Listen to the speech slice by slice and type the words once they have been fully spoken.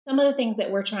Some of the things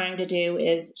that we're trying to do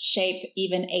is shape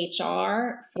even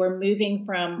HR. We're moving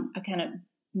from a kind of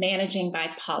managing by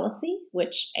policy,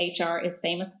 which HR is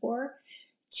famous for,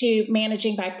 to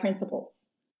managing by principles.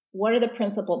 What are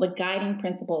the guiding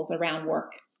principles around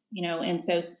work? And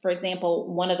so, for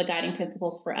example, one of the guiding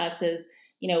principles for us is,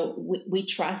 we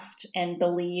trust and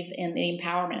believe in the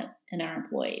empowerment in our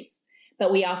employees,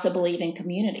 but we also believe in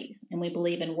communities, and we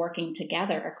believe in working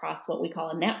together across what we call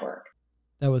a network.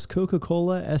 That was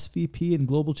Coca-Cola SVP and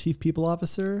Global Chief People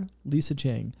Officer, Lisa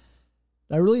Chang.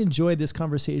 I really enjoyed this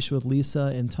conversation with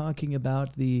Lisa and talking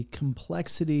about the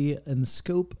complexity and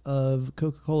scope of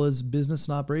Coca-Cola's business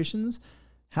and operations,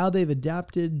 how they've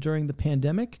adapted during the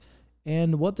pandemic,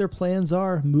 and what their plans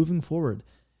are moving forward.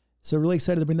 So really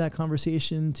excited to bring that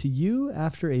conversation to you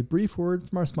after a brief word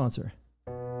from our sponsor.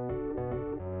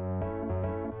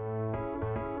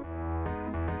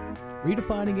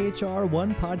 Redefining HR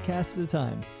one podcast at a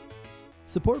time.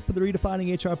 Support for the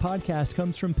Redefining HR podcast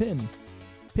comes from PIN.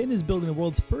 PIN is building the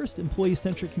world's first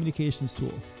employee-centric communications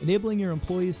tool, enabling your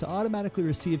employees to automatically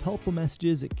receive helpful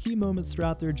messages at key moments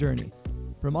throughout their journey,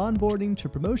 from onboarding to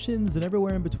promotions and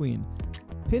everywhere in between.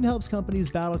 PIN helps companies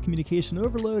battle communication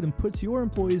overload and puts your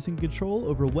employees in control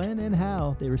over when and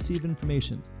how they receive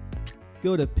information.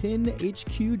 Go to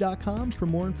pinhq.com for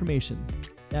more information.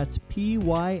 That's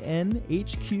pynhq.com.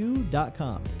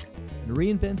 And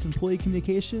reinvent employee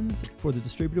communications for the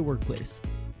distributed workplace.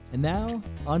 And now,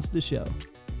 on to the show.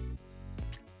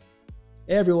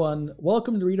 Hey everyone,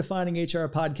 welcome to Redefining HR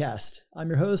podcast. I'm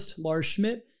your host, Lars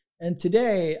Schmidt, and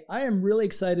today I am really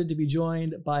excited to be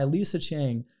joined by Lisa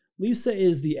Chang. Lisa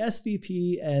is the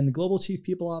SVP and Global Chief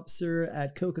People Officer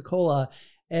at Coca-Cola.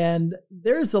 And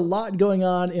there's a lot going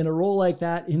on in a role like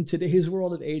that in today's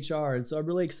world of HR. And so I'm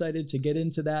really excited to get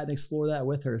into that and explore that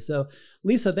with her. So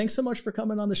Lisa, thanks so much for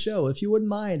coming on the show. If you wouldn't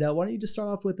mind, why don't you just start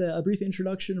off with a brief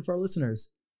introduction for our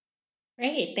listeners?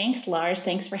 Great. Thanks, Lars.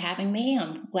 Thanks for having me.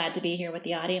 I'm glad to be here with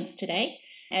the audience today.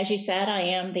 As you said, I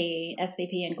am the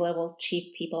SVP and Global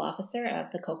Chief People Officer of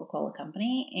the Coca-Cola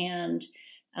Company, and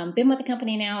been with the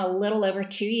company now a little over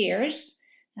 2 years.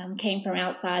 Came from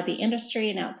outside the industry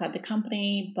and outside the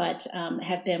company, but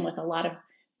have been with a lot of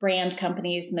brand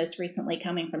companies, most recently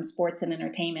coming from sports and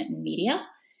entertainment and media,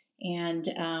 and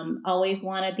always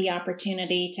wanted the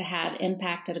opportunity to have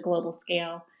impact at a global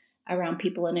scale around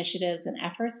people initiatives and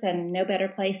efforts, and no better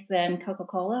place than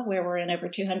Coca-Cola, where we're in over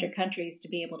 200 countries, to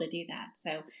be able to do that.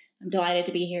 So I'm delighted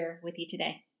to be here with you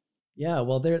today. Yeah,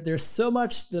 well, there's so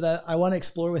much that I want to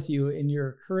explore with you in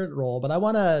your current role, but I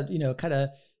want to, kind of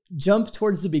jump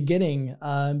towards the beginning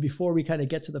before we kind of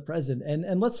get to the present.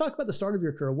 And let's talk about the start of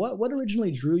your career. What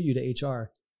originally drew you to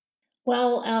HR?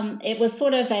 Well, it was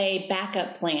sort of a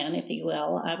backup plan, if you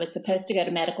will. I was supposed to go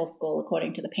to medical school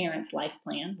according to the parents' life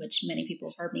plan, which many people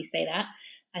have heard me say that.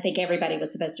 I think everybody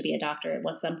was supposed to be a doctor at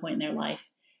some point in their life.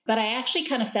 But I actually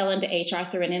kind of fell into HR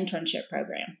through an internship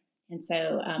program. And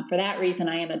so for that reason,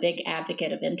 I am a big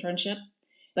advocate of internships.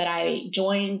 But I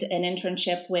joined an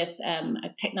internship with a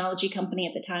technology company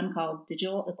at the time called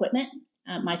Digital Equipment.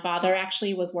 My father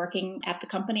actually was working at the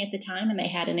company at the time, and they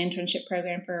had an internship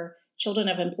program for children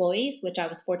of employees, which I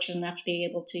was fortunate enough to be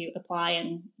able to apply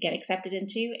and get accepted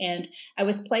into. And I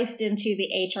was placed into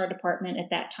the HR department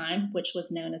at that time, which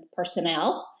was known as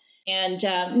personnel. And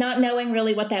not knowing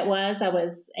really what that was, I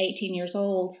was 18 years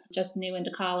old, just new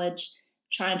into college,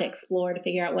 trying to explore to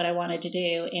figure out what I wanted to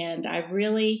do. And I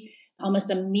really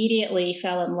almost immediately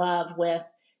fell in love with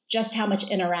just how much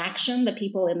interaction the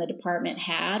people in the department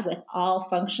had with all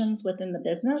functions within the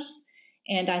business.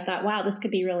 And I thought, wow, this could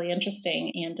be really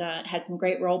interesting, and had some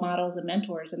great role models and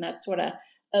mentors. And that sort of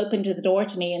opened the door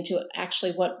to me into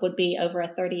actually what would be over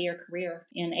a 30-year career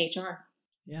in HR.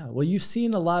 Yeah, well, you've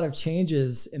seen a lot of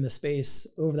changes in the space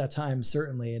over that time,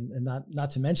 certainly, and not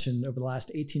to mention over the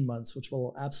last 18 months, which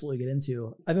we'll absolutely get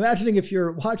into. I'm imagining if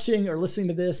you're watching or listening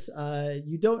to this,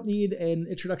 you don't need an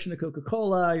introduction to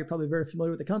Coca-Cola. You're probably very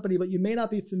familiar with the company, but you may not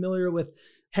be familiar with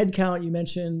headcount. You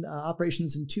mentioned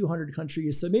operations in 200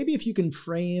 countries. So maybe if you can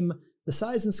frame the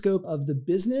size and scope of the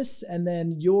business and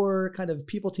then your kind of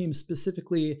people team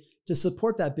specifically to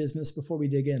support that business before we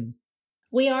dig in.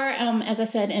 We are, as I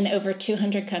said, in over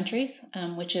 200 countries,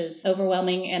 which is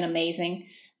overwhelming and amazing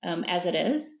as it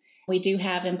is. We do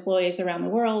have employees around the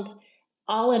world.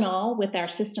 All in all, with our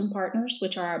system partners,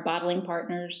 which are our bottling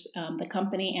partners, the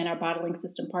company and our bottling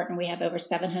system partner, we have over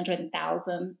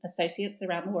 700,000 associates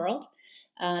around the world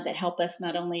that help us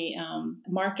not only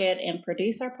market and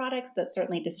produce our products, but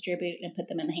certainly distribute and put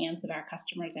them in the hands of our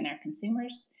customers and our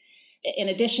consumers. In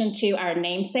addition to our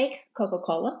namesake,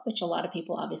 Coca-Cola, which a lot of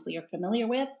people obviously are familiar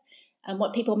with,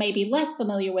 What people may be less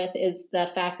familiar with is the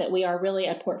fact that we are really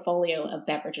a portfolio of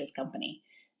beverages company.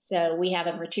 So we have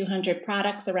over 200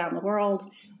 products around the world,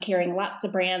 carrying lots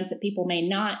of brands that people may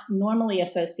not normally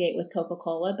associate with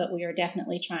Coca-Cola, but we are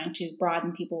definitely trying to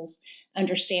broaden people's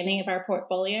understanding of our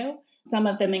portfolio. Some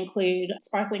of them include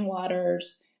sparkling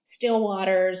waters, still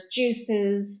waters,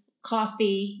 juices,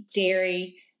 coffee,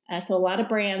 dairy. So a lot of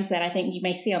brands that I think you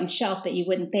may see on the shelf that you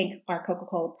wouldn't think are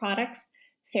Coca-Cola products.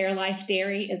 Fairlife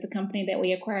Dairy is a company that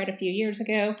we acquired a few years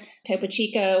ago. Topo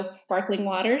Chico sparkling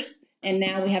waters. And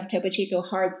now we have Topo Chico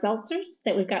hard seltzers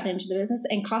that we've gotten into the business,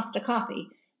 and Costa Coffee,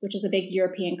 which is a big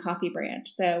European coffee brand.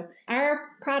 So our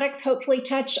products hopefully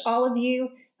touch all of you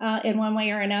in one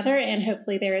way or another, and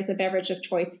hopefully there is a beverage of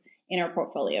choice in our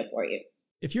portfolio for you.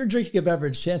 If you're drinking a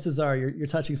beverage, chances are you're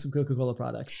touching some Coca-Cola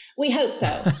products. We hope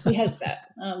so. We hope so.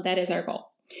 That is our goal.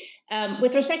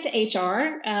 With respect to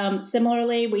HR,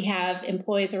 similarly, we have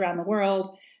employees around the world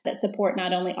that support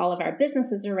not only all of our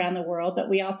businesses around the world, but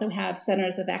we also have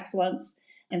centers of excellence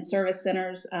and service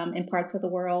centers in parts of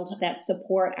the world that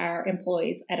support our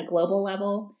employees at a global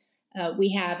level.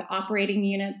 We have operating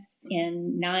units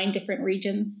in 9 different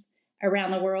regions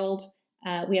around the world.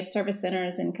 We have service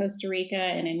centers in Costa Rica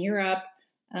and in Europe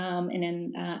and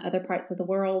in other parts of the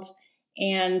world.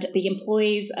 And the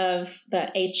employees of the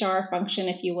HR function,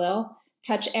 if you will,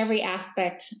 touch every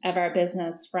aspect of our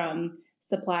business, from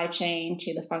supply chain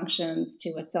to the functions to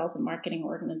a sales and marketing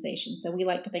organization. So we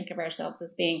like to think of ourselves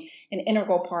as being an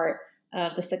integral part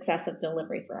of the success of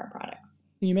delivery for our products.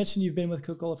 You mentioned you've been with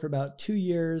Coca-Cola for about 2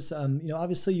 years.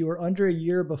 Obviously you were under a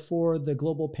year before the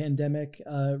global pandemic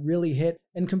really hit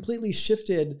and completely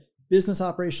shifted business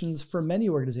operations for many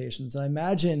organizations. And I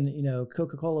imagine,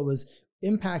 Coca-Cola was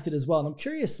impacted as well. And I'm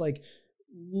curious,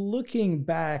 looking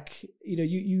back,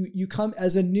 you come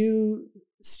as a new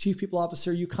chief people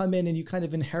officer, you come in and you kind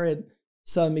of inherit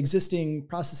some existing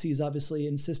processes, obviously,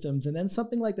 and systems. And then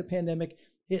something like the pandemic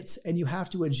hits and you have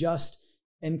to adjust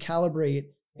and calibrate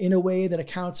in a way that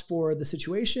accounts for the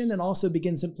situation and also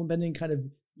begins implementing kind of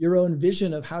your own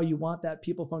vision of how you want that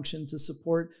people function to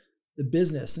support the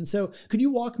business. And so could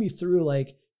you walk me through,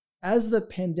 as the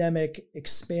pandemic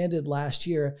expanded last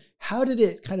year, how did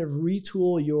it kind of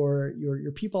retool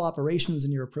your people operations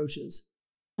and your approaches?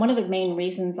 One of the main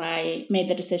reasons I made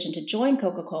the decision to join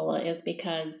Coca-Cola is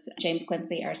because James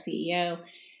Quincy, our CEO,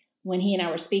 when he and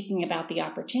I were speaking about the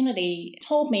opportunity,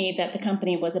 told me that the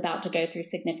company was about to go through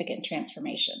significant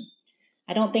transformation.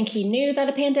 I don't think he knew that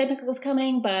a pandemic was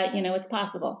coming, but it's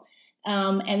possible.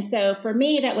 And so for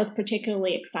me, that was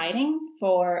particularly exciting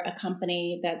for a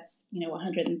company that's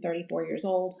 134 years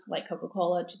old, like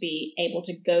Coca-Cola, to be able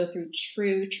to go through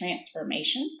true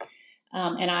transformation.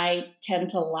 And I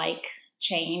tend to like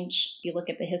change. If you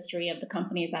look at the history of the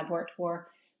companies I've worked for,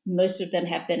 most of them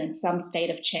have been in some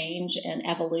state of change and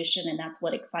evolution, and that's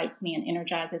what excites me and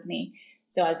energizes me.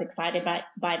 So I was excited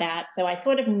by that. So I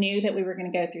sort of knew that we were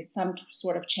going to go through some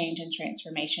sort of change and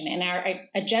transformation. And our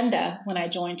agenda when I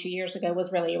joined 2 years ago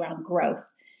was really around growth.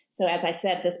 So as I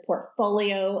said, this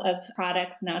portfolio of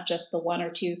products, not just the 1 or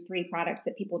 2, 3 products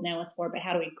that people know us for, but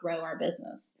how do we grow our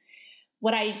business?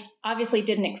 What I obviously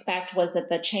didn't expect was that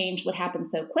the change would happen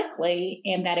so quickly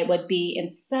and that it would be in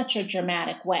such a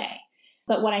dramatic way.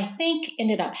 But what I think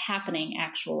ended up happening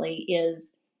actually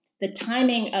is the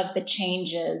timing of the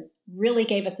changes really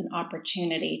gave us an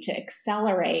opportunity to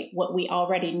accelerate what we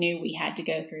already knew we had to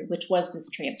go through, which was this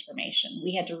transformation.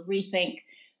 We had to rethink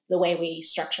the way we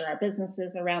structure our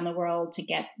businesses around the world to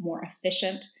get more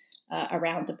efficient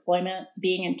around deployment.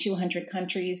 Being in 200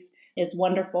 countries is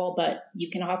wonderful, but you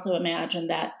can also imagine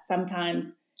that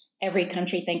sometimes every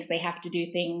country thinks they have to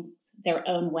do things their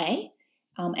own way,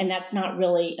 and that's not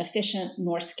really efficient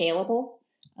nor scalable.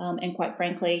 And quite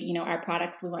frankly, our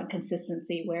products, we want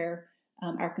consistency where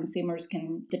our consumers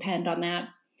can depend on that.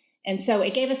 And so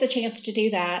it gave us a chance to do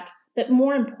that. But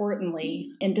more importantly,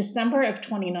 in December of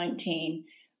 2019,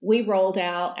 we rolled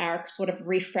out our sort of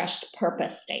refreshed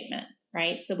purpose statement,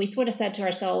 right? So we sort of said to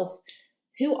ourselves,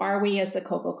 who are we as a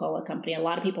Coca-Cola company? A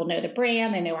lot of people know the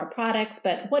brand, they know our products,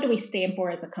 but what do we stand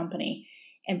for as a company?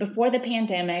 And before the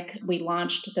pandemic, we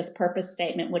launched this purpose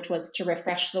statement, which was to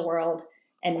refresh the world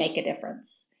and make a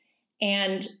difference.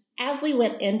 And as we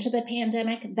went into the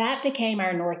pandemic, that became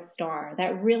our North Star.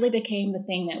 That really became the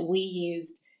thing that we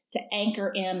used to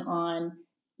anchor in on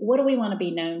what do we want to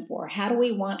be known for? How do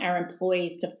we want our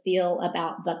employees to feel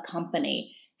about the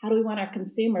company? How do we want our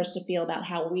consumers to feel about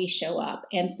how we show up?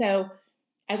 And so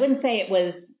I wouldn't say it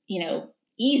was,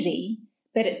 easy,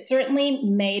 but it certainly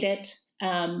made it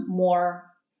more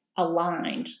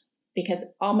aligned, because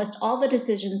almost all the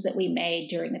decisions that we made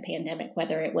during the pandemic,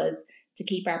 whether it was to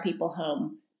keep our people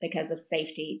home, because of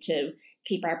safety, to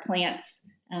keep our plants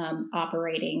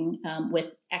operating with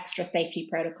extra safety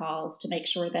protocols, to make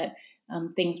sure that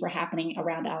things were happening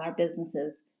around all our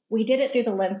businesses. We did it through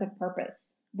the lens of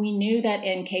purpose. We knew that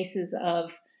in cases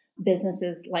of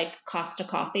businesses like Costa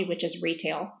Coffee, which is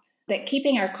retail, that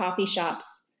keeping our coffee shops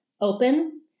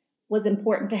open was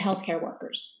important to healthcare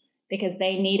workers because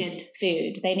they needed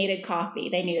food, they needed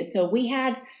coffee, so we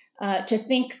had to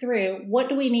think through, what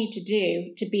do we need to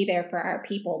do to be there for our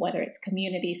people, whether it's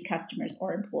communities, customers,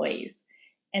 or employees.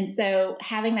 And so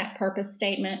having that purpose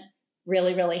statement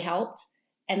really, really helped.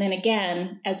 And then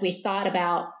again, as we thought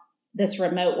about this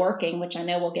remote working, which I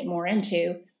know we'll get more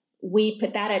into, we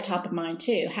put that at top of mind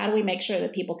too. How do we make sure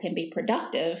that people can be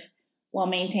productive while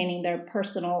maintaining their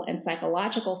personal and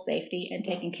psychological safety and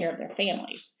taking care of their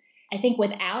families? I think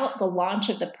without the launch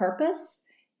of the purpose,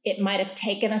 it might have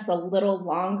taken us a little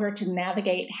longer to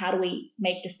navigate how do we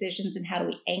make decisions and how do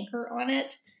we anchor on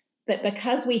it. But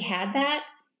because we had that,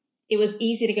 it was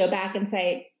easy to go back and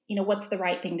say, what's the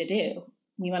right thing to do?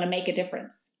 We want to make a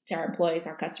difference to our employees,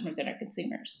 our customers, and our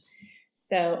consumers.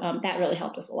 So that really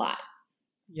helped us a lot.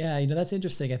 Yeah, that's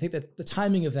interesting. I think that the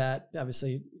timing of that,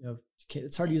 obviously,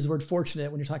 it's hard to use the word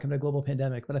fortunate when you're talking about a global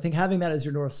pandemic, but I think having that as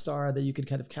your North Star that you could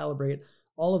kind of calibrate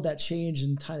all of that change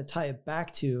and kind of tie it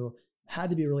back to had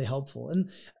to be really helpful. And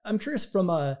I'm curious from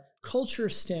a culture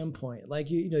standpoint, like,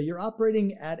 you're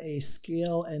operating at a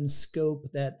scale and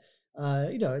scope that,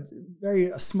 it's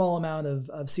a small amount of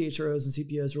CHROs and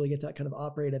CPOs really get to kind of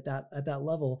operate at that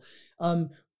level.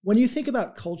 When you think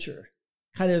about culture,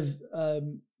 kind of,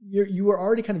 you were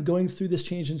already kind of going through this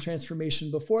change and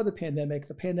transformation before the pandemic.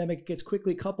 The pandemic gets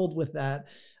quickly coupled with that.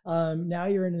 Now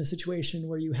you're in a situation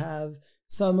where you have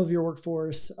some of your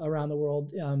workforce around the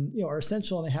world, are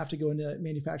essential and they have to go into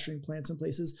manufacturing plants and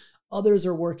places. Others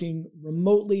are working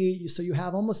remotely. So you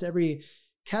have almost every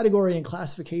category and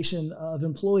classification of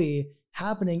employee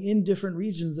happening in different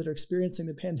regions that are experiencing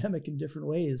the pandemic in different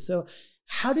ways. So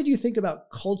how did you think about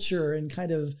culture and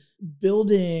kind of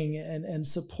building and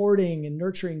supporting and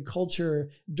nurturing culture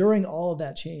during all of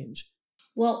that change?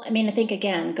 Well, I think,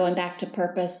 again, going back to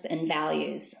purpose and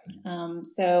values.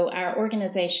 So our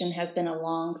organization has been a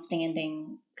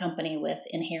long-standing company with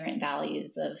inherent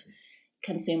values of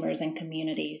consumers and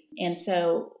communities. And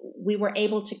so we were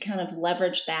able to kind of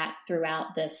leverage that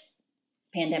throughout this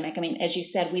pandemic. As you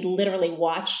said, we literally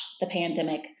watched the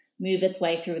pandemic move its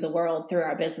way through the world, through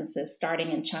our businesses,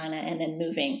 starting in China and then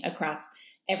moving across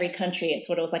every country. It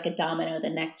sort of was like a domino, the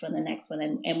next one.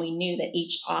 And we knew that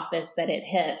each office that it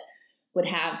hit would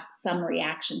have some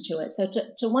reaction to it. So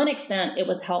to one extent, it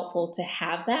was helpful to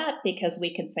have that because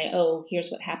we could say, oh, here's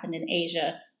what happened in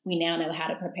Asia. We now know how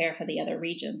to prepare for the other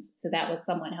regions. So that was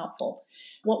somewhat helpful.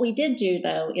 What we did do,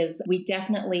 though, is we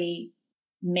definitely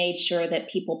made sure that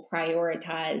people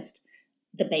prioritized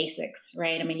the basics,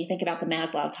 right? You think about the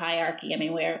Maslow's hierarchy.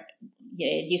 Where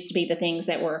it used to be the things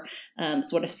that were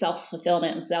sort of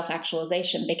self-fulfillment and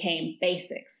self-actualization became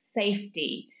basics: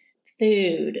 safety,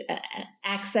 food,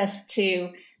 access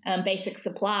to basic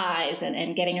supplies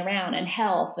and getting around, and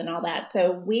health and all that.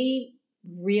 So we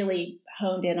really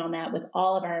honed in on that with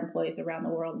all of our employees around the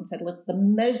world and said, look, the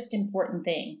most important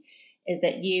thing is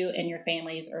that you and your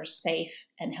families are safe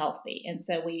and healthy. And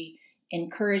so we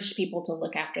encouraged people to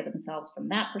look after themselves from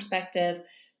that perspective.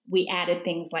 We added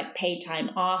things like paid time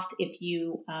off if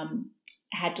you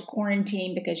had to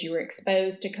quarantine because you were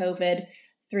exposed to COVID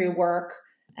through work.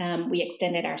 We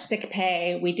extended our sick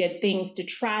pay. We did things to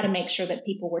try to make sure that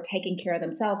people were taking care of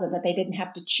themselves and that they didn't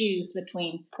have to choose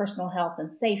between personal health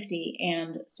and safety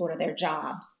and sort of their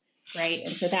jobs, right?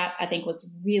 And so that, I think,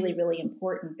 was really, really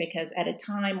important because at a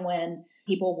time when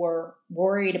people were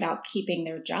worried about keeping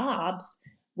their jobs,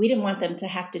 we didn't want them to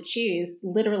have to choose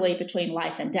literally between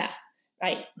life and death,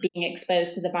 right? Being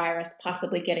exposed to the virus,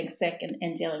 possibly getting sick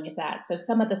and dealing with that. So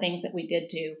some of the things that we did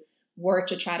do were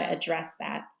to try to address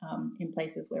that in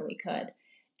places where we could.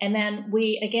 And then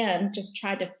we, again, just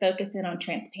tried to focus in on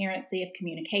transparency of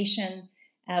communication.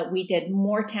 We did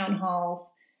more town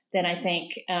halls than I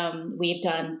think we've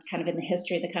done kind of in the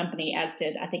history of the company, as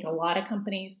did, I think, a lot of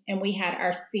companies. And we had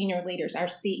our senior leaders, our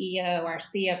CEO, our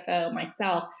CFO,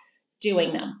 myself,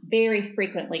 doing them very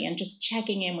frequently and just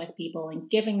checking in with people and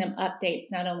giving them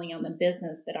updates, not only on the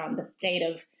business, but on the state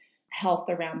of health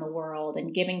around the world,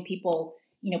 and giving people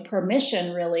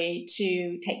permission really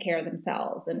to take care of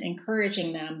themselves and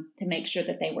encouraging them to make sure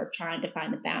that they were trying to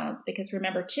find the balance. Because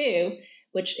remember too,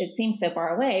 which it seems so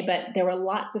far away, but there were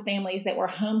lots of families that were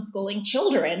homeschooling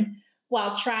children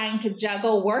while trying to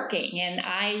juggle working. And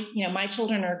my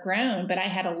children are grown, but I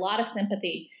had a lot of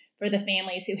sympathy for the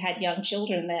families who had young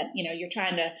children that, you're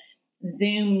trying to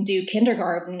Zoom do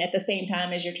kindergarten at the same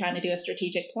time as you're trying to do a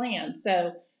strategic plan.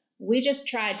 So we just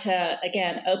tried to,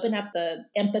 again, open up the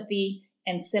empathy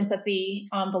and sympathy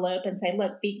envelope and say,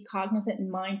 look, be cognizant and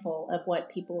mindful of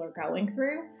what people are going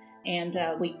through. And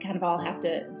we kind of all have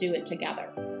to do it together.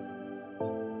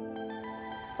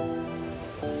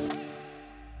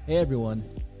 Hey everyone,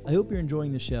 I hope you're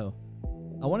enjoying the show.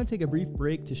 I want to take a brief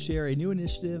break to share a new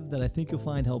initiative that I think you'll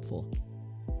find helpful.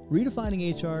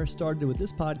 Redefining HR started with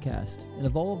this podcast and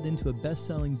evolved into a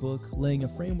best-selling book laying a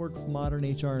framework for modern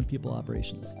HR and people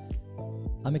operations.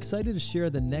 I'm excited to share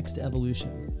the next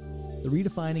evolution, the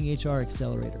Redefining HR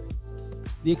Accelerator.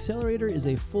 The Accelerator is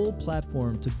a full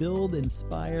platform to build,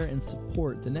 inspire, and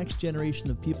support the next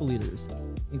generation of people leaders,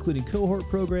 including cohort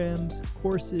programs,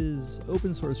 courses,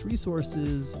 open source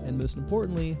resources, and most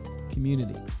importantly,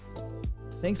 community.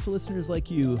 Thanks to listeners like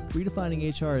you, Redefining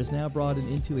HR is now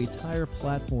broadened into a entire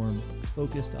platform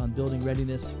focused on building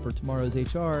readiness for tomorrow's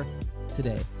HR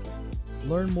today.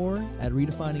 Learn more at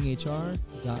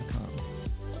redefininghr.com.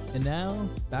 And now,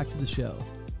 back to the show.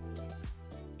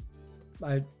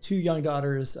 I have two young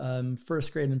daughters,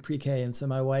 first grade and pre-K. And so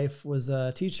my wife was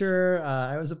a teacher.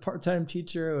 I was a part-time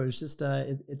teacher. It was just,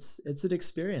 it's an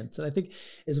experience. And I think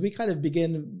as we kind of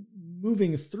begin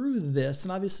moving through this,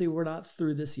 and obviously we're not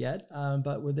through this yet,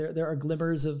 but there are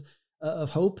glimmers of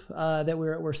hope that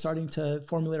we're starting to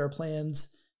formulate our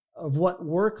plans of what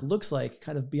work looks like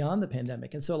kind of beyond the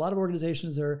pandemic. And so a lot of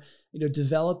organizations are,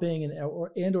 developing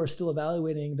and or still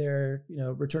evaluating their,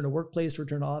 return to workplace,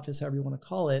 return to office, however you want to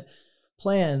call it,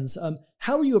 plans.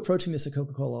 How are you approaching this at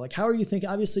Coca-Cola? Like, how are you thinking?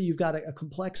 Obviously, you've got a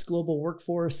complex global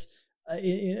workforce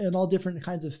in all different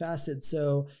kinds of facets.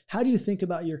 So how do you think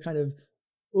about your kind of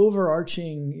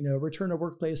overarching, return to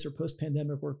workplace or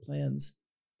post-pandemic work plans?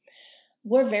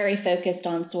 We're very focused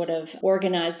on sort of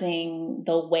organizing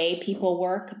the way people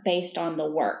work based on the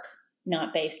work,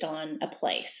 not based on a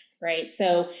place, right?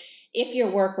 So if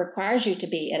your work requires you to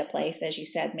be at a place, as you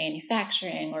said,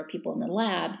 manufacturing or people in the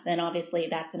labs, then obviously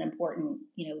that's an important,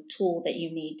 tool that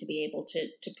you need to be able to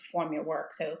perform your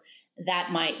work. So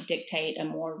that might dictate a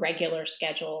more regular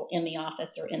schedule in the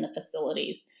office or in the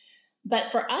facilities.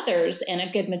 But for others, and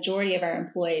a good majority of our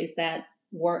employees that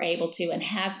were able to and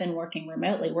have been working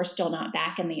remotely, we're still not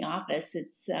back in the office.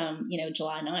 It's,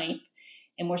 July 9th,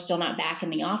 and we're still not back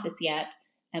in the office yet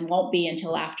and won't be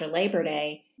until after Labor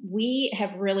Day. We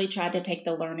have really tried to take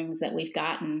the learnings that we've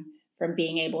gotten from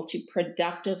being able to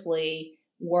productively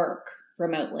work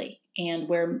remotely, and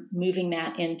we're moving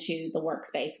that into the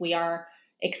workspace. We are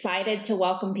excited to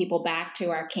welcome people back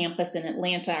to our campus in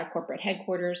Atlanta, our corporate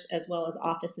headquarters, as well as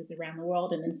offices around the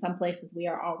world. And in some places, we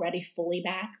are already fully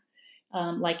back,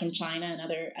 like in China and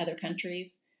other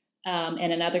countries.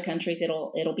 And in other countries,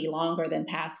 it'll be longer than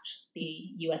past the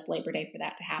U.S. Labor Day for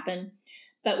that to happen.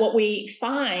 But what we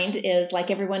find is, like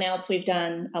everyone else, we've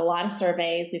done a lot of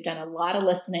surveys, we've done a lot of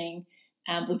listening,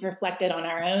 we've reflected on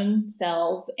our own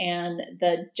selves, and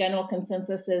the general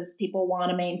consensus is people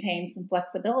want to maintain some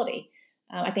flexibility.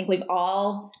 I think we've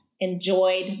all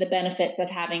enjoyed the benefits of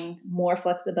having more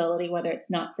flexibility, whether it's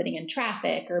not sitting in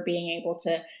traffic or being able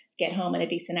to get home at a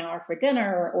decent hour for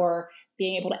dinner or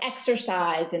being able to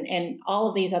exercise and all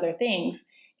of these other things.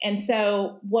 And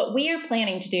so what we are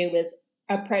planning to do is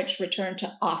approach return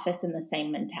to office in the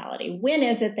same mentality. When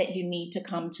is it that you need to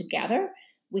come together?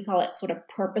 We call it sort of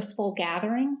purposeful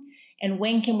gathering. And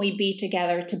when can we be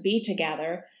together to be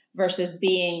together versus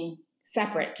being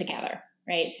separate together,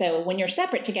 right? So when you're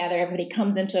separate together, everybody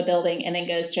comes into a building and then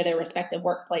goes to their respective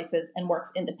workplaces and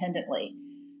works independently.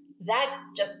 That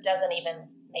just doesn't even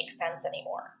make sense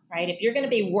anymore, right? If you're going to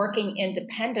be working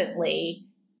independently,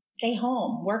 stay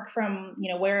home, work from,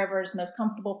 wherever is most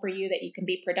comfortable for you that you can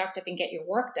be productive and get your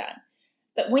work done.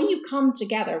 But when you come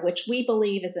together, which we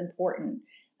believe is important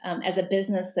as a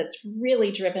business that's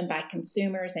really driven by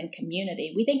consumers and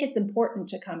community, we think it's important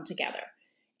to come together.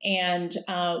 And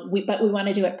but we want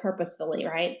to do it purposefully,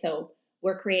 right? So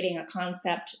we're creating a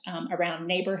concept around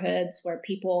neighborhoods where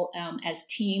people as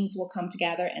teams will come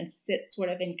together and sit sort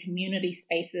of in community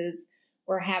spaces.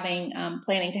 We're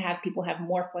planning to have people have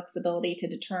more flexibility to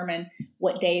determine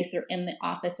what days they're in the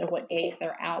office or what days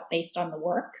they're out based on the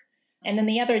work. And then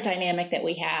the other dynamic that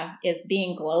we have is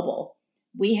being global.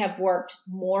 We have worked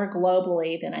more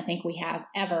globally than I think we have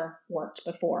ever worked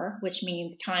before, which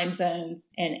means time zones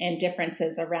and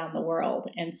differences around the world.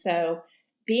 And so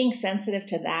being sensitive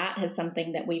to that is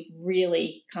something that we've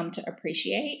really come to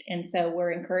appreciate. And so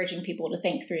we're encouraging people to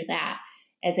think through that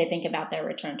as they think about their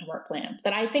return to work plans.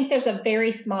 But I think there's a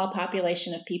very small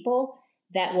population of people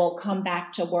that will come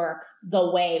back to work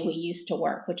the way we used to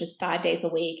work, which is 5 days a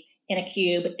week in a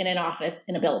cube, in an office,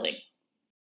 in a building.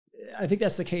 I think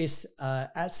that's the case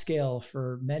at scale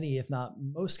for many, if not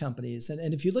most companies.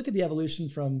 And if you look at the evolution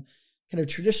from kind of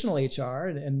traditional HR,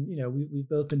 and we've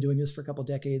both been doing this for a couple of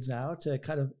decades now, to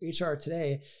kind of HR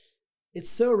today, it's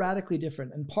so radically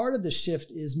different. And part of the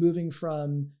shift is moving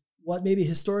from what maybe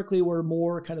historically were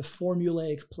more kind of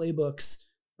formulaic playbooks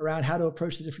around how to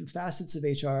approach the different facets of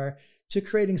HR to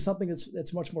creating something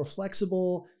that's much more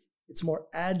flexible. It's more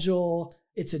agile.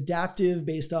 It's adaptive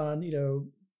based on,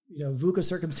 VUCA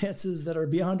circumstances that are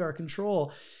beyond our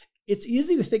control. It's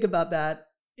easy to think about that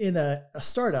in a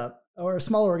startup or a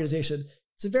smaller organization.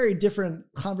 It's a very different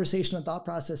conversation and thought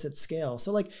process at scale.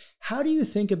 So how do you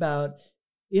think about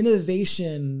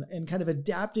innovation and kind of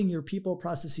adapting your people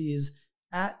processes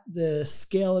at the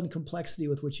scale and complexity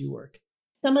with which you work?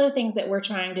 Some of the things that we're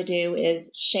trying to do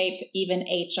is shape even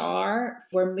HR.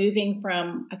 We're moving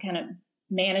from a kind of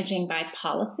managing by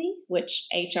policy, which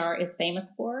HR is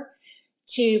famous for,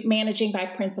 to managing by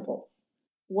principles.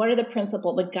 What are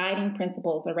the guiding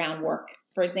principles around work?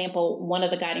 For example, one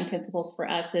of the guiding principles for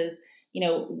us is,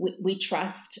 we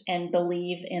trust and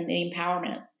believe in the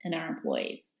empowerment in our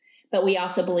employees, but we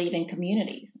also believe in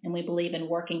communities, and we believe in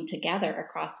working together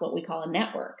across what we call a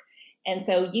network. And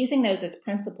so using those as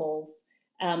principles,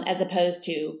 as opposed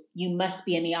to you must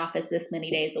be in the office this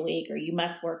many days a week, or you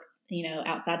must work,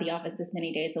 outside the office this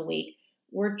many days a week.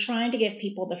 We're trying to give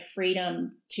people the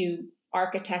freedom to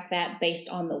architect that based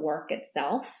on the work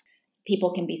itself.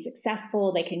 People can be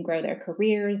successful, they can grow their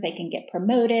careers, they can get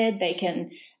promoted, they can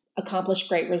accomplish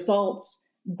great results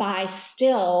by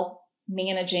still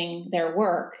managing their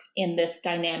work in this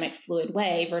dynamic, fluid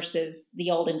way versus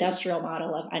the old industrial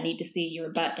model of I need to see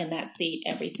your butt in that seat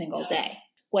every single day.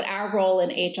 What our role in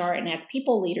HR and as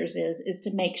people leaders is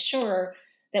to make sure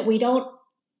that we don't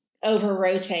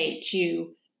over-rotate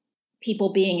to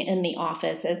people being in the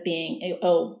office as being,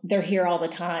 they're here all the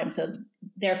time, so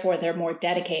therefore they're more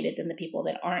dedicated than the people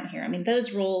that aren't here. I mean,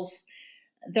 those rules,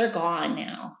 they're gone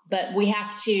now, but we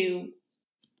have to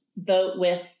vote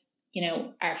with,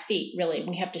 our feet, really.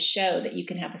 We have to show that you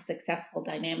can have a successful,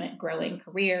 dynamic, growing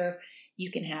career.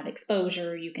 You can have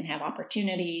exposure, you can have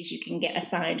opportunities, you can get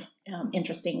assigned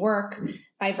interesting work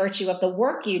by virtue of the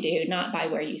work you do, not by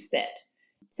where you sit.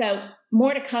 So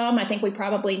more to come. I think we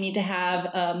probably need to have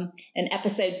an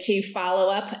episode 2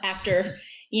 follow-up after,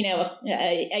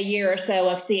 a year or so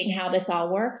of seeing how this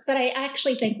all works. But I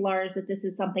actually think, Lars, that this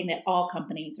is something that all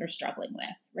companies are struggling with,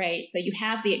 right? So you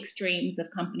have the extremes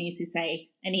of companies who say,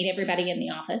 I need everybody in the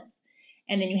office.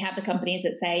 And then you have the companies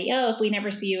that say, if we never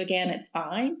see you again, it's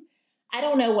fine. I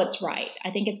don't know what's right.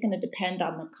 I think it's going to depend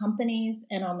on the companies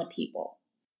and on the people.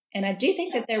 And I do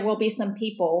think that there will be some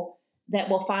people that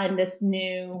will find this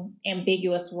new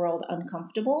ambiguous world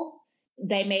uncomfortable.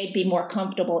 They may be more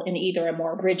comfortable in either a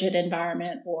more rigid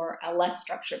environment or a less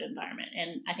structured environment.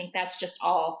 And I think that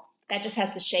just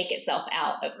has to shake itself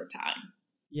out over time.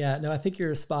 Yeah, no, I think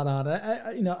you're spot on.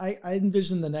 I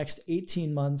envision the next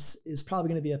 18 months is probably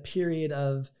going to be a period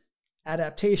of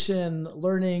adaptation,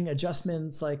 learning,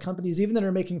 adjustments. Like companies, even that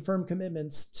are making firm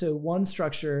commitments to one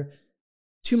structure,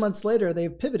 2 months later,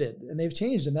 they've pivoted and they've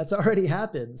changed, and that's already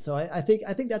happened. So I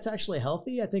think that's actually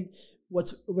healthy. I think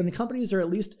when companies are at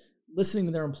least listening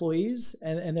to their employees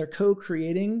and they're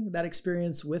co-creating that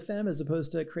experience with them as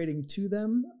opposed to creating to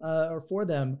them or for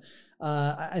them,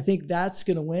 I think that's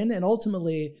going to win. And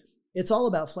ultimately, it's all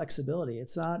about flexibility.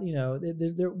 It's not,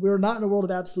 we're not in a world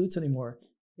of absolutes anymore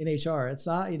in HR. It's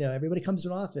not, everybody comes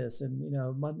to an office and,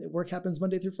 work happens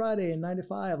Monday through Friday and 9 to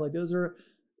 5. Like those are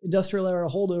industrial era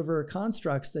holdover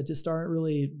constructs that just aren't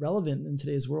really relevant in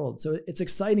today's world. So it's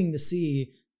exciting to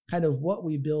see kind of what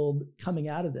we build coming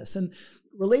out of this. And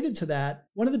related to that,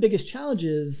 one of the biggest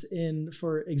challenges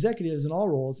for executives in all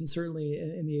roles, and certainly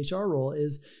in the HR role,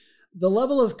 is the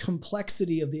level of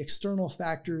complexity of the external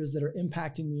factors that are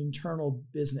impacting the internal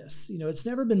business. It's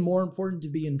never been more important to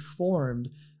be informed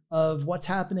of what's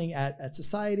happening at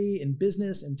society, in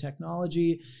business, and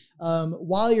technology,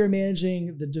 while you're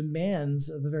managing the demands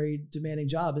of a very demanding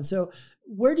job. And so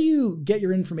where do you get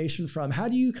your information from? How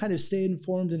do you kind of stay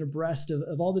informed and abreast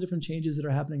of all the different changes that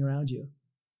are happening around you?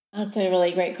 That's a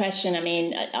really great question. I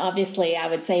mean, obviously, I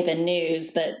would say the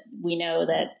news, but we know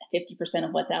that 50%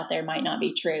 of what's out there might not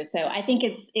be true. So I think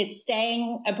it's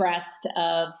staying abreast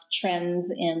of trends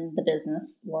in the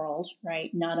business world, right?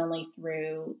 Not only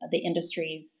through the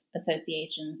industries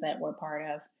associations that we're part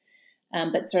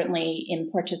of, but certainly in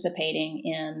participating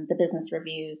in the business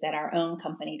reviews that our own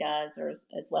company does, or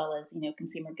as well as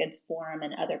Consumer Goods Forum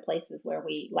and other places where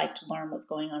we like to learn what's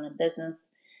going on in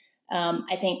business.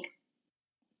 I think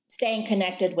staying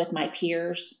connected with my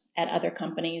peers at other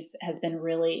companies has been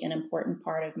really an important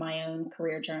part of my own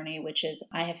career journey, which is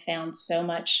I have found so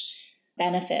much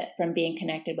benefit from being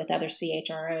connected with other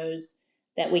CHROs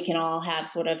that we can all have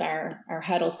sort of our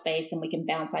huddle space and we can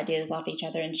bounce ideas off each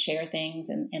other and share things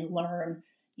and learn,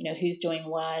 who's doing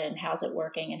what and how's it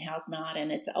working and how's not.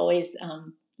 And it's always,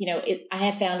 I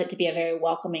have found it to be a very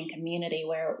welcoming community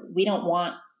where we don't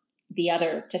want the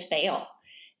other to fail.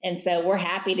 And so we're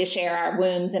happy to share our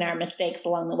wounds and our mistakes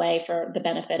along the way for the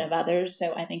benefit of others.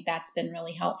 So I think that's been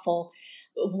really helpful.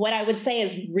 What I would say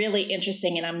is really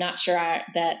interesting, and I'm not sure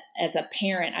that as a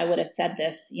parent I would have said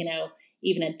this,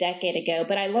 even a decade ago,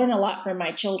 but I learn a lot from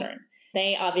my children.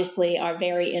 They obviously are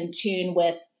very in tune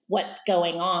with what's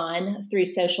going on through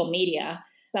social media,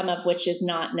 some of which is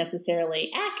not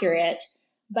necessarily accurate,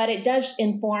 but it does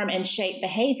inform and shape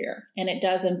behavior, and it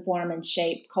does inform and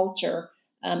shape culture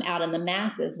out in the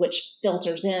masses, which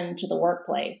filters into the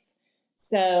workplace.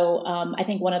 So I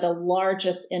think one of the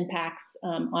largest impacts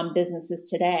on businesses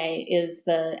today is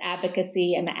the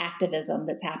advocacy and the activism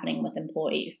that's happening with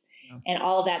employees. Yeah. And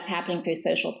all of that's happening through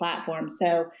social platforms.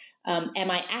 So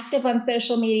am I active on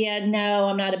social media? No,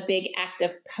 I'm not a big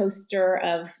active poster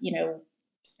of,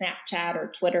 Snapchat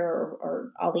or Twitter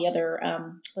or all the other,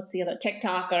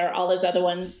 TikTok or all those other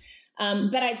ones.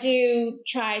 But I do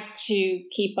try to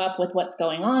keep up with what's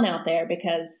going on out there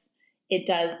because it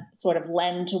does sort of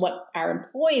lend to what our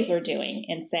employees are doing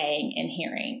and saying and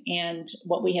hearing. And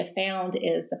what we have found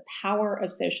is the power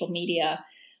of social media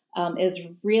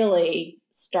is really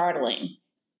startling.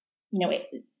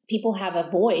 People have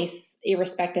a voice,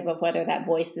 irrespective of whether that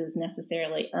voice is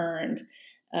necessarily earned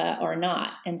or not.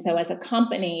 And so as a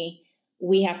company,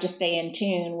 we have to stay in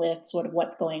tune with sort of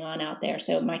what's going on out there.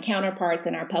 So my counterparts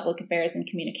in our public affairs and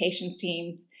communications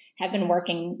teams have been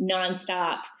working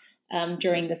nonstop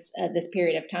during this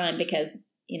period of time because,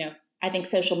 I think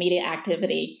social media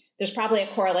activity, there's probably a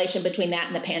correlation between that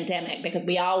and the pandemic because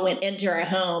we all went into our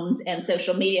homes and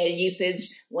social media usage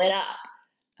went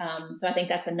up. So I think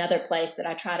that's another place that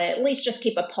I try to at least just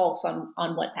keep a pulse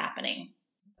on what's happening.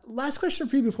 Last question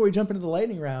for you before we jump into the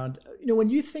lightning round. When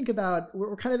you think about,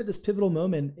 we're kind of at this pivotal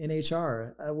moment in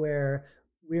HR where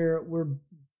we're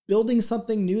building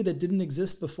something new that didn't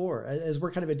exist before as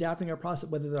we're kind of adapting our process,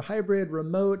 whether they're hybrid,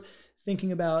 remote,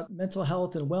 thinking about mental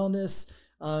health and wellness,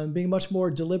 being much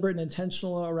more deliberate and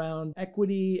intentional around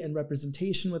equity and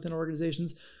representation within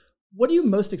organizations. What are you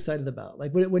most excited about?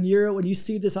 Like when you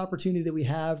see this opportunity that we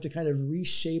have to kind of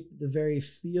reshape the very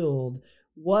field,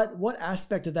 what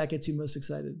aspect of that gets you most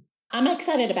excited? I'm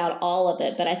excited about all of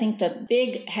it, but I think the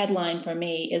big headline for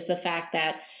me is the fact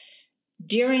that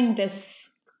during this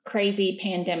crazy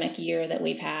pandemic year that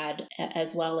we've had,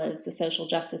 as well as the social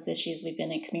justice issues we've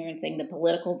been experiencing, the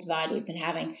political divide we've been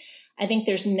having, I think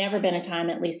there's never been a time,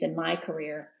 at least in my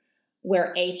career,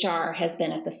 where HR has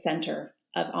been at the center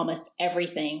of almost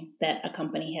everything that a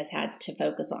company has had to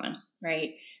focus on,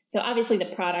 right? So obviously the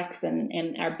products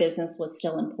and our business was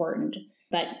still important,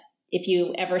 but if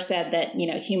you ever said that,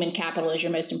 human capital is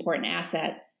your most important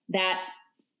asset, that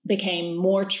became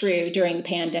more true during the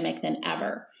pandemic than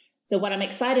ever. So what I'm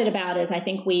excited about is I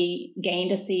think we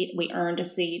gained a seat, we earned a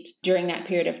seat during that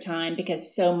period of time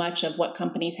because so much of what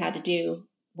companies had to do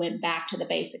went back to the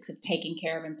basics of taking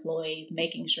care of employees,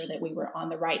 making sure that we were on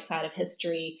the right side of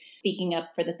history, speaking up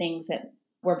for the things that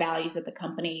were values that the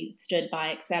company stood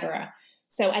by, et cetera.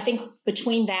 So I think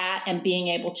between that and being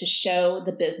able to show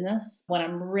the business, what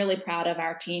I'm really proud of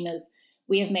our team is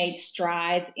we have made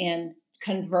strides in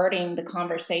converting the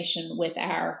conversation with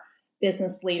our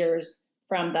business leaders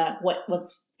from what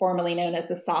was formerly known as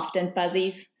the soft and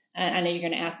fuzzies. I know you're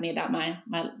going to ask me about my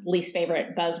least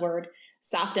favorite buzzword.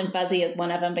 Soft and fuzzy is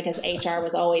one of them because HR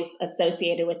was always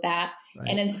associated with that. Right.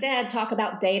 And instead talk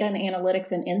about data and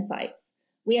analytics and insights.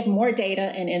 We have more data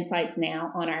and insights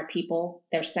now on our people,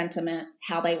 their sentiment,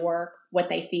 how they work, what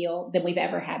they feel than we've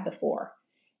ever had before.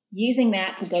 Using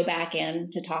that to go back in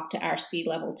to talk to our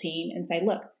C-level team and say,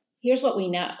 look, here's what we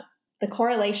know. The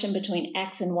correlation between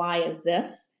X and Y is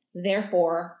this.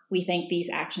 Therefore, we think these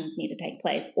actions need to take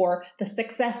place. Or the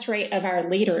success rate of our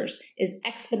leaders is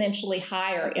exponentially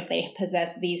higher if they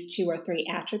possess these 2 or 3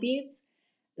 attributes.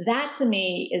 That to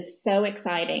me is so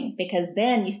exciting because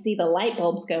then you see the light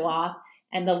bulbs go off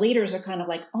and the leaders are kind of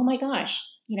like, oh my gosh,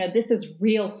 this is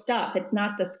real stuff. It's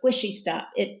not the squishy stuff.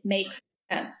 It makes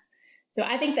sense. So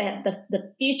I think that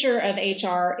the future of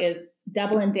HR is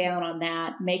doubling down on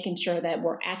that, making sure that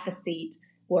we're at the seat,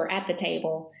 we're at the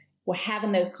table, we're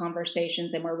having those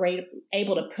conversations, and we're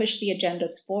able to push the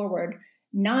agendas forward,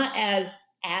 not as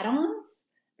add-ons,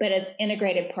 but as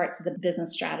integrated parts of the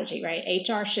business strategy, right?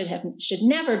 HR should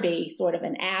never be sort of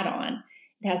an add-on.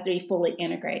 It has to be fully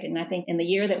integrated. And I think in the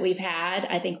year that we've had,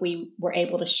 I think we were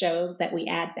able to show that we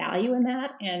add value in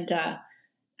that. And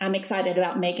I'm excited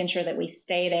about making sure that we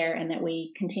stay there and that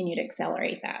we continue to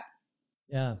accelerate that.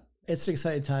 Yeah, it's an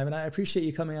exciting time. And I appreciate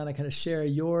you coming on and kind of share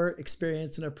your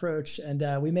experience and approach. And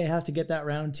we may have to get that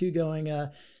round 2 going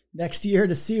next year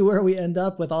to see where we end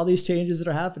up with all these changes that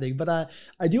are happening. But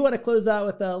I do want to close out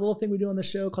with a little thing we do on the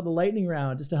show called the lightning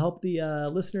round, just to help the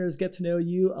listeners get to know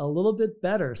you a little bit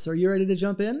better. So are you ready to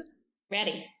jump in?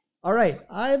 Ready. All right.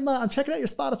 I'm checking out your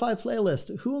Spotify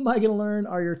playlist. Who am I going to learn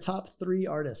are your top 3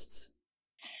 artists?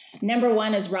 Number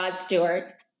 1 is Rod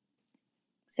Stewart.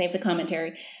 Save the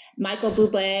commentary. Michael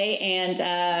Bublé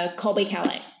and Colby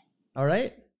Calais. All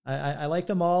right. I like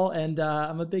them all, and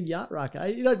I'm a big yacht rock.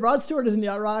 Rod Stewart isn't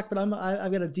yacht rock, but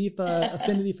I've got a deep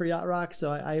affinity for yacht rock,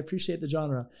 so I appreciate the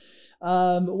genre.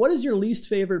 What is your least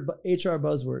favorite HR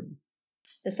buzzword?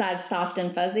 Besides soft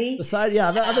and fuzzy?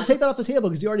 I'm gonna take that off the table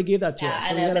because you already gave that to us.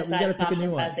 So we gotta pick a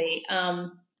new one. Fuzzy.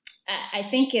 I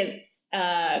think it's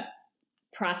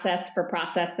process for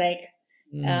process sake.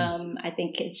 I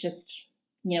think it's just,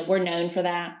 we're known for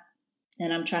that,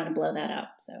 and I'm trying to blow that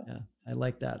up. So yeah. I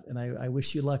like that. And I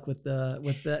wish you luck with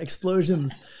the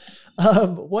explosions.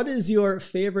 What is your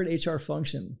favorite HR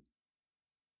function?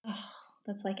 Oh,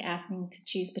 that's like asking to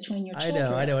choose between your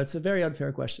children. I know. It's a very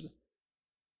unfair question.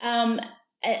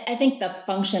 I think the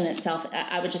function itself,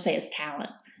 I would just say is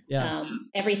talent. Yeah.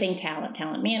 Everything talent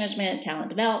management, talent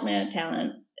development,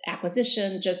 talent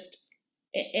acquisition, just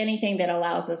anything that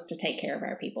allows us to take care of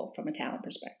our people from a talent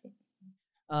perspective.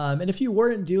 And if you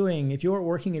weren't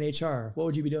working in HR, what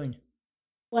would you be doing?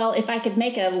 Well, if I could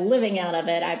make a living out of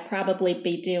it, I'd probably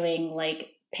be doing like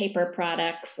paper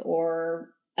products or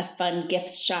a fun gift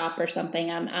shop or something.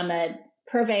 I'm a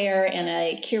purveyor and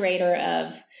a curator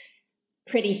of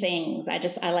pretty things.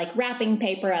 I like wrapping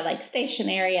paper. I like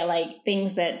stationery. I like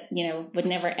things that, would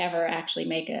never, ever actually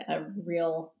make a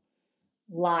real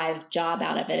live job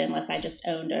out of it unless I just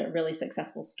owned a really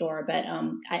successful store. But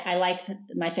I like,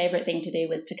 my favorite thing to do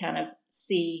was to kind of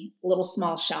see little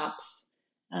small shops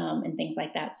and things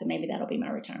like that. So maybe that'll be my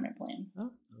retirement plan.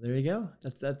 Oh, there you go.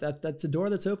 That's a door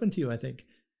that's open to you, I think.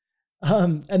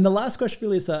 And the last question for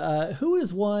Lisa, who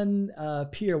is one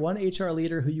peer, one HR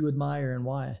leader who you admire and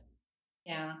why?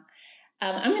 Yeah.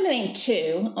 I'm going to name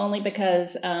 2 only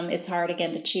because it's hard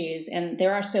again to choose. And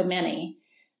there are so many.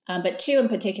 But 2 in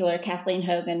particular, Kathleen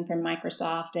Hogan from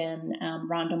Microsoft and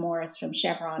Rhonda Morris from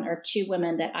Chevron, are 2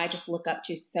 women that I just look up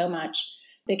to so much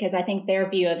because I think their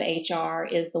view of HR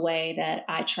is the way that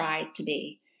I try to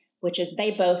be, which is they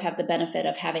both have the benefit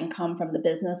of having come from the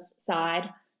business side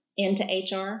into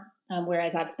HR,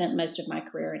 whereas I've spent most of my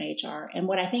career in HR. And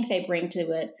what I think they bring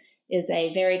to it is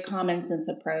a very common sense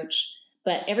approach,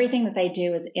 but everything that they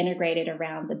do is integrated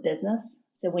around the business.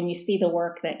 So when you see the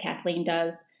work that Kathleen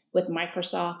does with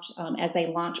Microsoft as they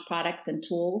launch products and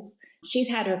tools, she's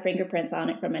had her fingerprints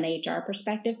on it from an HR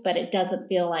perspective, but it doesn't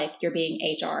feel like you're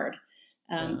being HR'd.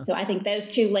 So I think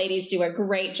those 2 ladies do a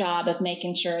great job of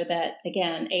making sure that,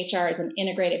 again, HR is an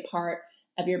integrated part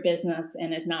of your business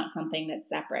and is not something that's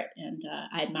separate. And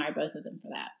I admire both of them for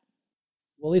that.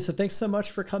 Well, Lisa, thanks so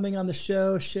much for coming on the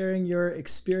show, sharing your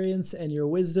experience and your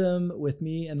wisdom with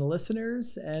me and the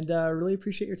listeners, and really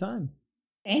appreciate your time.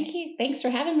 Thank you. Thanks for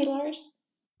having me, Lars.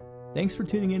 Thanks for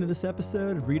tuning into this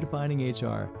episode of Redefining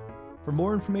HR. For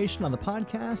more information on the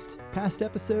podcast, past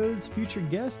episodes, future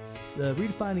guests, the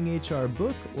Redefining HR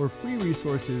book, or free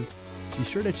resources, be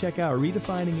sure to check out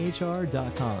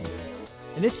redefininghr.com.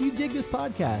 And if you dig this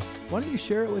podcast, why don't you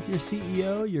share it with your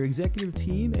CEO, your executive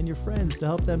team, and your friends to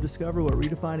help them discover what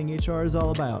Redefining HR is all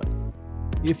about.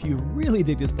 If you really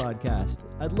dig this podcast,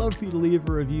 I'd love for you to leave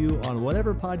a review on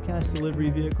whatever podcast delivery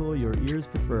vehicle your ears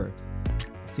prefer.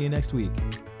 See you next week.